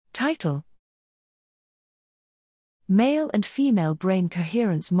Title: Male and Female Brain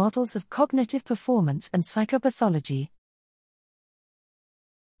Coherence Models of Cognitive Performance and Psychopathology.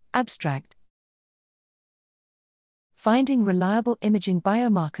 Abstract: Finding reliable imaging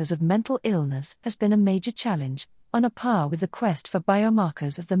biomarkers of mental illness has been a major challenge, on a par with the quest for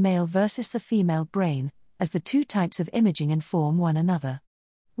biomarkers of the male versus the female brain, as the two types of imaging inform one another.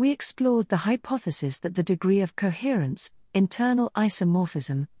 We explored the hypothesis that the degree of coherence, internal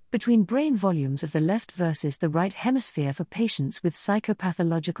isomorphism, between brain volumes of the left versus the right hemisphere for patients with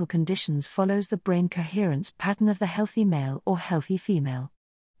psychopathological conditions follows the brain coherence pattern of the healthy male or healthy female.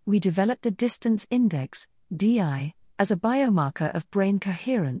 We developed the distance index, DI, as a biomarker of brain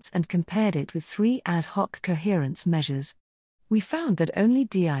coherence and compared it with 3 ad hoc coherence measures. We found that only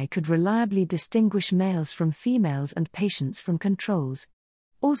DI could reliably distinguish males from females and patients from controls.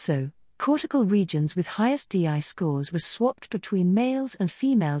 Also, cortical regions with highest DI scores were swapped between males and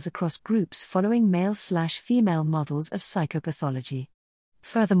females across groups following male/female models of psychopathology.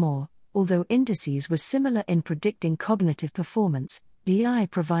 Furthermore, although indices were similar in predicting cognitive performance, DI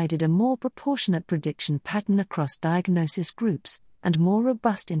provided a more proportionate prediction pattern across diagnosis groups, and more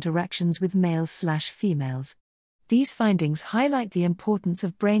robust interactions with males/females. These findings highlight the importance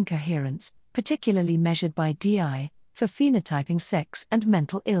of brain coherence, particularly measured by DI, for phenotyping sex and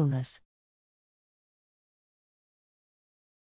mental illness.